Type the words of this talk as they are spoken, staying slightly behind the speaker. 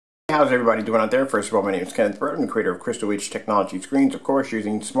How's everybody doing out there? First of all, my name is Kenneth Burton, the creator of Crystal H Technology Screens, of course,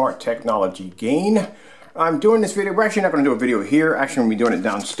 using smart technology gain. I'm doing this video. We're actually not going to do a video here. Actually, I'm going to be doing it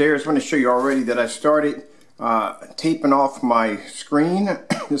downstairs. I'm going to show you already that I started taping off my screen.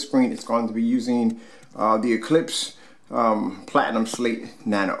 This screen is going to be using the Eclipse Platinum Slate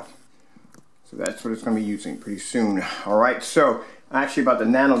Nano. So that's what it's going to be using pretty soon. Alright, so I'm actually about to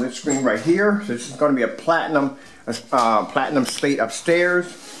nano this screen right here. So this is going to be a platinum slate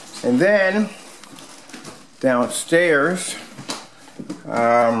upstairs. And then downstairs,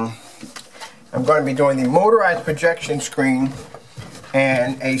 I'm going to be doing the motorized projection screen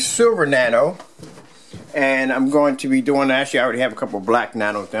and a silver nano. And I'm going to be doing, actually I already have a couple of black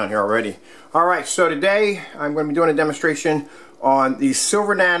nanos down here already. Alright, so today I'm going to be doing a demonstration on the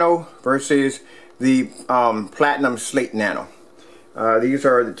silver nano versus the platinum slate nano. These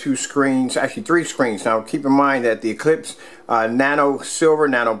are the two screens, actually three screens. Now keep in mind that the Eclipse Nano Silver,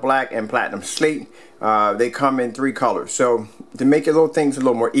 Nano Black, and Platinum Slate, they come in three colors. So to make it things a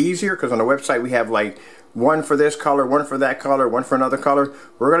little more easier, because on the website we have like one for this color, one for that color, one for another color.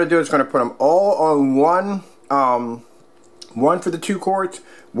 What we're going to do is going to put them all on one for the 2 quarts,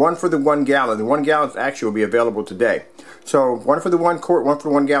 one for the 1 gallon. The 1 gallon actually will be available today. So one for the 1 quart, one for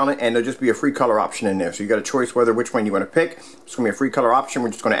the 1 gallon, and there'll just be a free color option in there. So you got a choice which one you want to pick. It's going to be a free color option. We're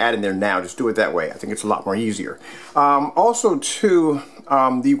just going to add in there now. Just do it that way. I think it's a lot more easier. Also to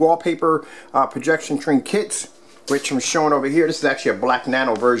the wallpaper projection string kits, which I'm showing over here. This is actually a black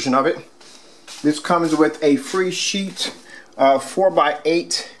nano version of it. This comes with a free sheet of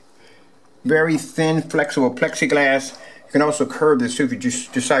 4x8 very thin flexible plexiglass. You can also curve this too if you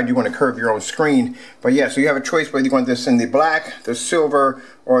just decide you want to curve your own screen. But yeah, so you have a choice whether you want this in the black, the silver,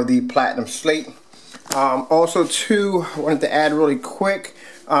 or the platinum slate. Also too, I wanted to add really quick,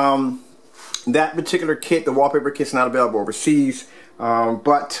 that particular kit, the wallpaper kit's not available overseas.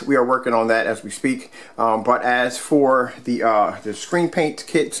 But we are working on that as we speak. But as for the screen paint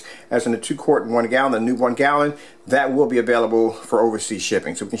kits, as in the 2 quart and 1 gallon, the new 1 gallon, that will be available for overseas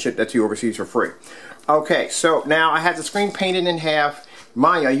shipping. So we can ship that to you overseas for free. Okay, so now I had the screen painted in half.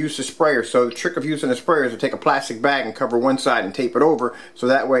 Mine, I used a sprayer. So the trick of using a sprayer is to take a plastic bag and cover one side and tape it over, so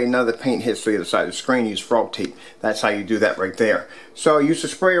that way none of the paint hits the other side of the screen. Use frog tape. That's how you do that right there. So use the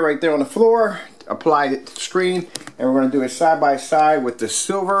sprayer right there on the floor, apply it to the screen, and we're going to do it side by side with the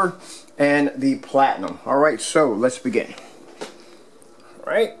silver and the platinum. Alright, so let's begin.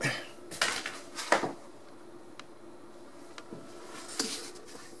 Alright.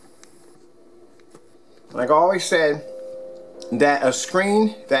 Like I always said, that a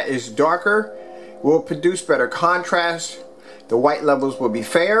screen that is darker will produce better contrast. The white levels will be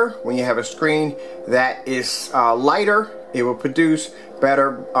fair. When you have a screen that is lighter, it will produce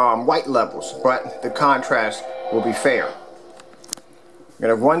better white levels, but the contrast will be fair.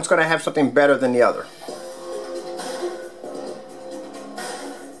 And one's going to have something better than the other.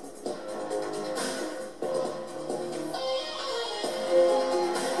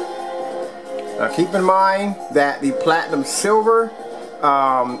 Now keep in mind that the platinum silver,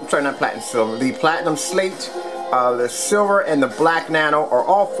 sorry, not platinum silver, the platinum slate, the silver and the black nano are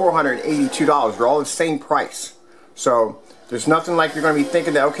all $482. They're all the same price. So there's nothing like you're going to be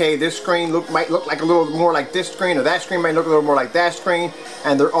thinking that, okay, this screen might look like a little more like this screen, or that screen might look a little more like that screen,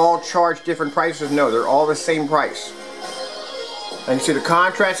 and they're all charged different prices. No, they're all the same price. And you see the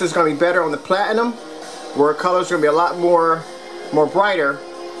contrast is going to be better on the platinum, where colors are going to be a lot more brighter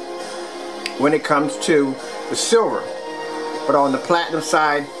when it comes to the silver. But on the platinum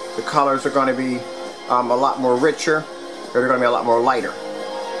side, the colors are going to be a lot more richer. They're going to be a lot more lighter.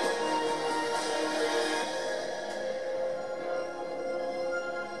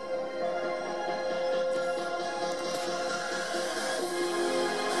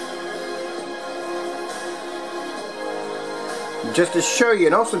 Just to show you,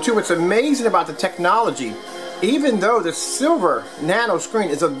 and also too, what's amazing about the technology, even though the silver nano screen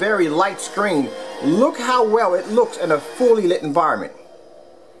is a very light screen, look how well it looks in a fully lit environment.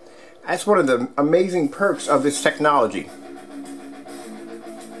 That's one of the amazing perks of this technology.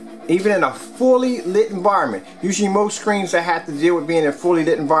 Even in a fully lit environment. Usually most screens that have to deal with being in fully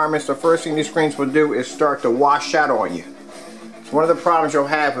lit environments, the first thing these screens will do is start to wash shadow on you. It's one of the problems you'll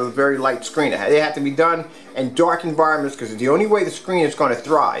have with a very light screen. They have to be done in dark environments because it's the only way the screen is going to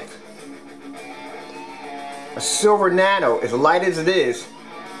thrive. A silver nano, as light as it is,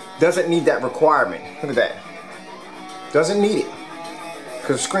 doesn't need that requirement. Look at that. Doesn't need it.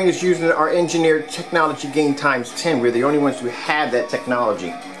 Because the screen is using our engineered technology gain times 10. We're the only ones who have that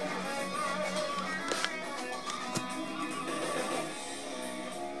technology.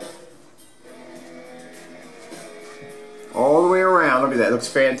 that. Looks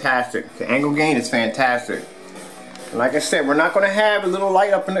fantastic. The angle gain is fantastic. And like I said, we're not going to have a little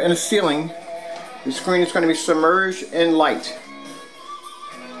light up in the ceiling. The screen is going to be submerged in light.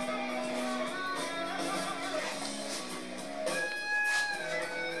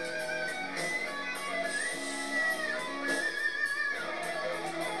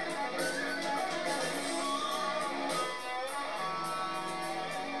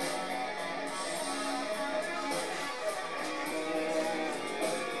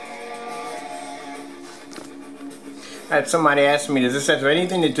 I had somebody ask me, does this have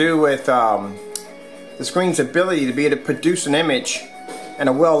anything to do with the screen's ability to be able to produce an image in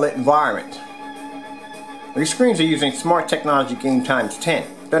a well-lit environment? These screens are using smart technology gain times 10.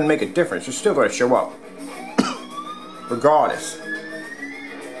 Doesn't make a difference. It's still going to show up. Regardless.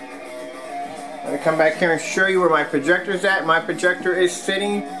 I'm going to come back here and show you where my projector is at. My projector is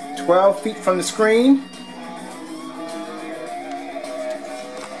sitting 12 feet from the screen.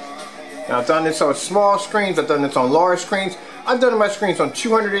 Now, I've done this on small screens, I've done this on large screens. I've done my screens on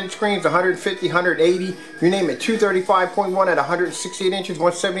 200-inch screens, 150, 180, you name it, 235.1 at 168 inches,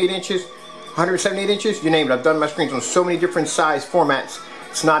 178 inches, 178 inches, you name it. I've done my screens on so many different size formats,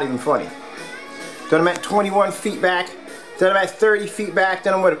 it's not even funny. Done them at 21 feet back, done them at 30 feet back,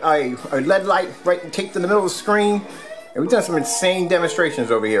 done them with a LED light right taped in the middle of the screen. And we've done some insane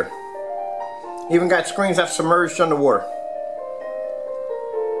demonstrations over here. Even got screens I've submerged underwater.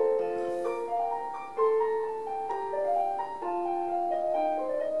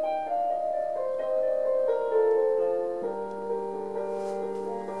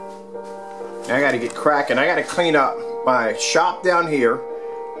 I gotta get cracking. I gotta clean up my shop down here.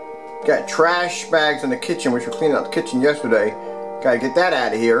 Got trash bags in the kitchen, which were cleaning out the kitchen yesterday. Gotta get that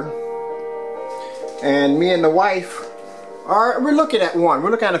out of here. And me and the wife we're looking at one.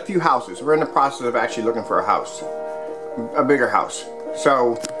 We're looking at a few houses. We're in the process of actually looking for a house, a bigger house.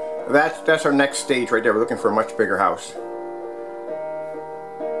 So that's our next stage right there. We're looking for a much bigger house.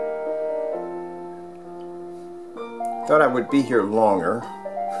 Thought I would be here longer.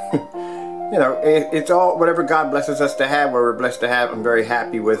 You know, it's all whatever God blesses us to have, what we're blessed to have. I'm very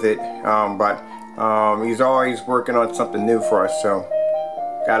happy with it. But He's always working on something new for us. So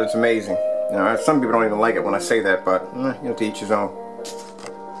God is amazing. You know, some people don't even like it when I say that, but you know, to each his own.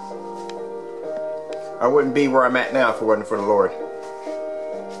 I wouldn't be where I'm at now if it wasn't for the Lord.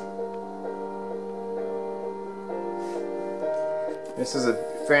 This is a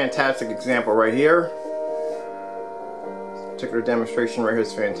fantastic example right here. This particular demonstration right here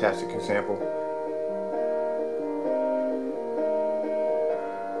is a fantastic example.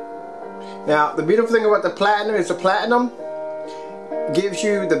 Now, the beautiful thing about the Platinum is the Platinum gives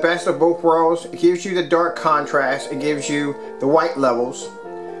you the best of both worlds. It gives you the dark contrast. It gives you the white levels,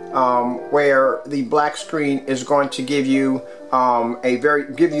 where the black screen is going to give you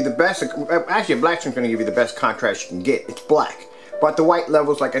the best. Actually, a black screen is going to give you the best contrast you can get. It's black. But the white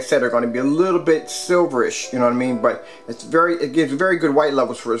levels, like I said, are going to be a little bit silverish, you know what I mean? But it gives very good white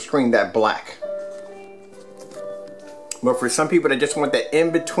levels for a screen that black. But for some people that just want that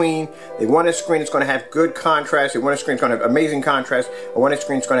in between, they want a screen that's going to have good contrast, they want a screen that's going to have amazing contrast, or want a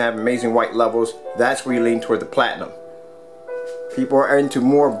screen that's going to have amazing white levels, that's where you lean toward the Platinum. People are into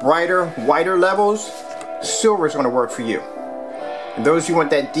more brighter, whiter levels, silver is going to work for you. And those who want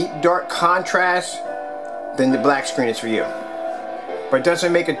that deep dark contrast, then the black screen is for you. But it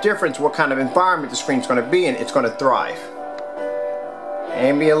doesn't make a difference what kind of environment the screen's going to be in, it's going to thrive.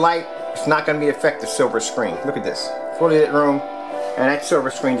 Ambient light, it's not going to affect the silver screen. Look at this. Fully lit room, and that silver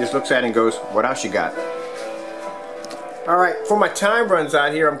screen just looks at it and goes, what else you got? Alright, before my time runs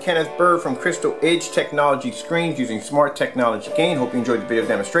out here, I'm Kenneth Bird from Crystal Edge Technology Screens using smart technology gain. Hope you enjoyed the video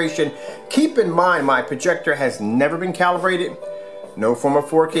demonstration. Keep in mind, my projector has never been calibrated, no form of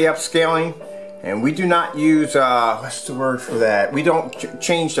 4K upscaling, and we do not use, what's the word for that? We don't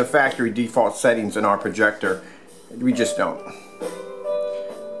change the factory default settings in our projector. We just don't.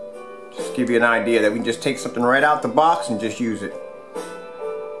 Just give you an idea that we can just take something right out the box and just use it.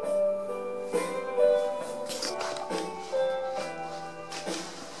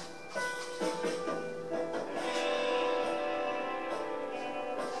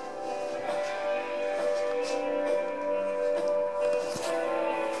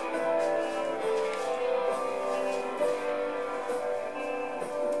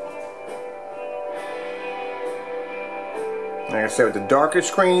 Like I said, with the darker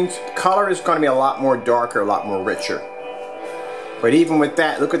screens, color is going to be a lot more darker, a lot more richer. But even with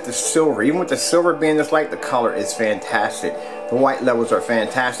that, look at the silver. Even with the silver being this light, the color is fantastic. The white levels are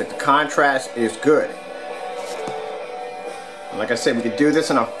fantastic. The contrast is good. And like I said, we could do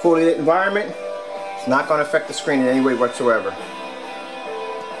this in a fully lit environment. It's not going to affect the screen in any way whatsoever.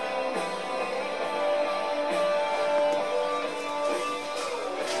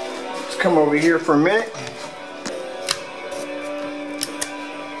 come over here for a minute.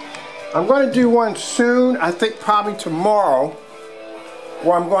 I'm going to do one soon, I think probably tomorrow,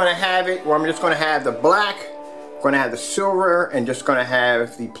 where I'm going to have it, where I'm just going to have the black, going to have the silver, and just going to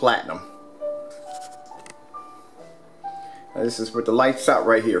have the platinum. Now this is with the lights out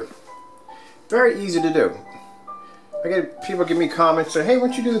right here. Very easy to do. I get people give me comments say, hey, why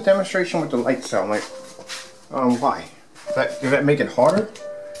don't you do the demonstration with the lights out? I'm like, why? Does that make it harder?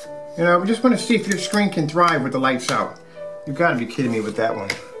 You know, we just want to see if your screen can thrive with the lights out. You've got to be kidding me with that one.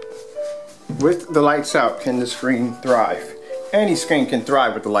 With the lights out, can the screen thrive? Any screen can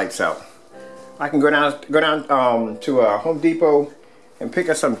thrive with the lights out. I can go down to Home Depot and pick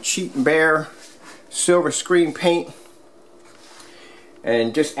up some cheap bare silver screen paint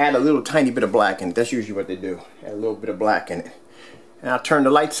and just add a little tiny bit of black in it. That's usually what they do. Add a little bit of black in it. And I'll turn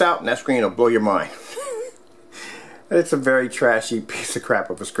the lights out and that screen will blow your mind. It's a very trashy piece of crap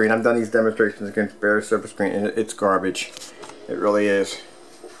of a screen. I've done these demonstrations against bare silver screen and it's garbage. It really is.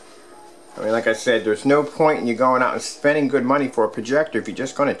 I mean, like I said, there's no point in you going out and spending good money for a projector if you're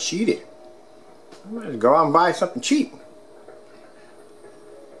just going to cheat it. You might as well go out and buy something cheap.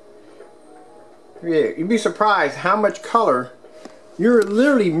 Yeah, you'd be surprised how much color you're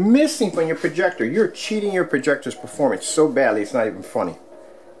literally missing from your projector. You're cheating your projector's performance so badly it's not even funny.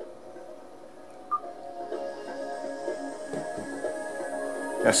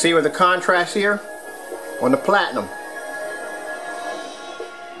 Now see with the contrast here on the platinum.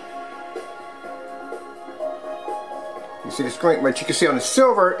 You see the screen, but you can see on the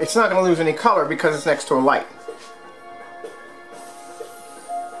silver it's not going to lose any color because it's next to a light.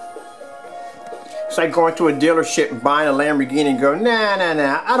 It's like going to a dealership and buying a Lamborghini and go, nah,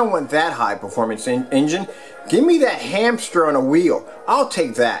 I don't want that high performance engine. Give me that hamster on a wheel. I'll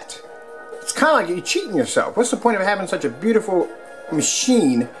take that. It's kind of like you're cheating yourself. What's the point of having such a beautiful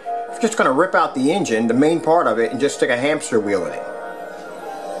machine if you're just going to rip out the engine, the main part of it, and just stick a hamster wheel in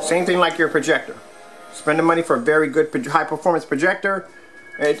it? Same thing like your projector. Spend the money for a very good high performance projector.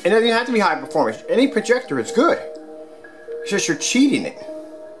 It doesn't have to be high performance. Any projector is good. It's just you're cheating it.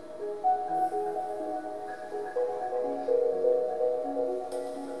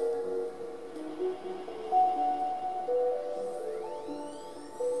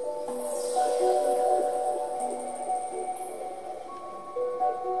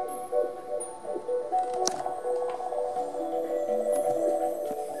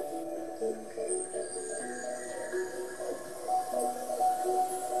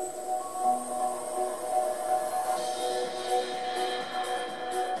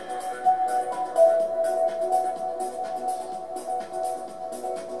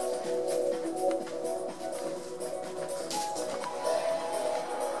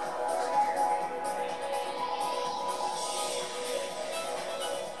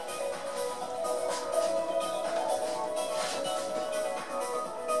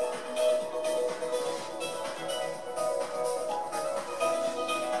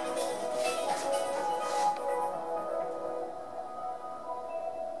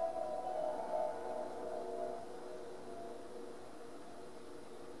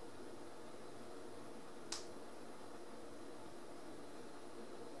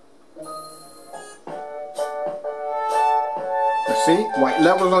 See, white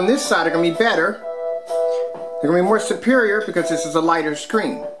levels on this side are going to be better. They're going to be more superior because this is a lighter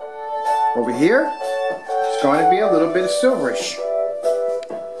screen. Over here, it's going to be a little bit of silverish.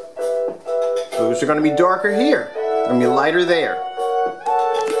 Those are going to be darker here. They're going to be lighter there.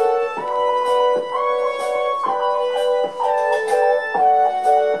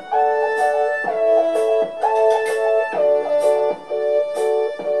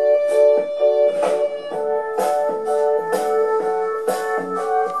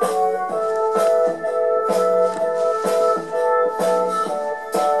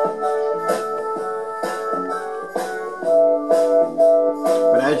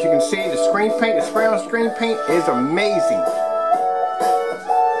 As you can see, the screen paint, the spray on screen paint is amazing.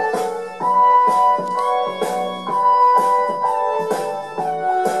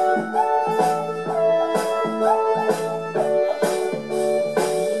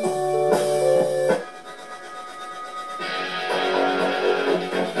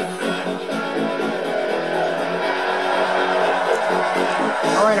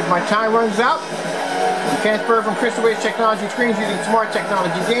 Alright, if my time runs out, transfer from crystal wave technology screens using smart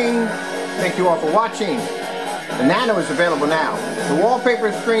technology gain. Thank you all for watching. The Nano is available now. The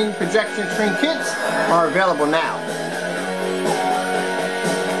wallpaper screen projection screen kits are available now.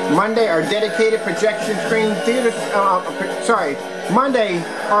 Monday our dedicated projection screen theater, Monday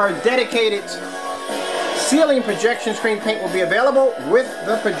our dedicated ceiling projection screen paint will be available with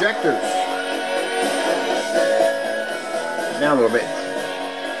the projectors. Down a little bit.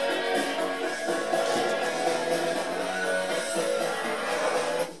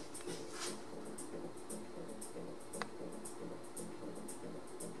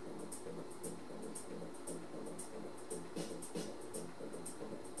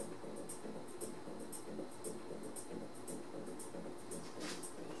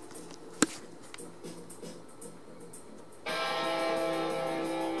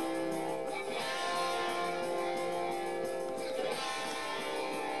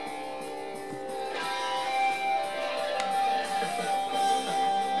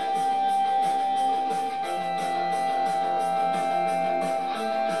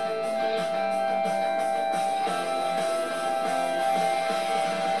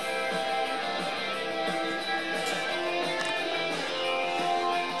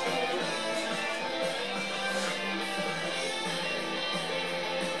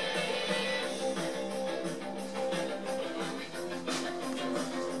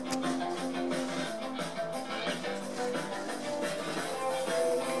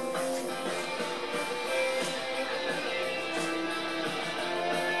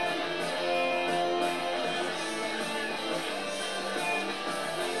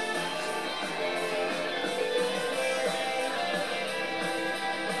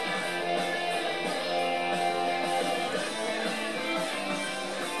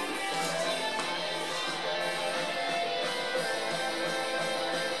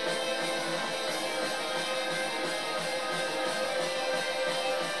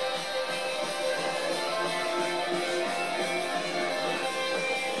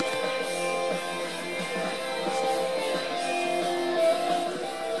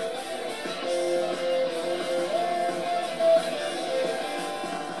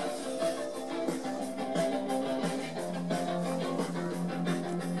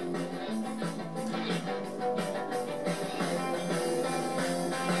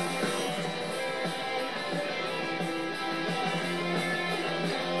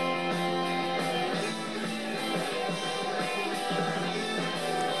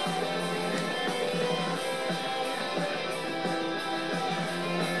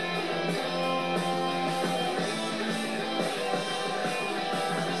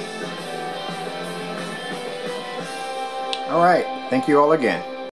 All right, thank you all again.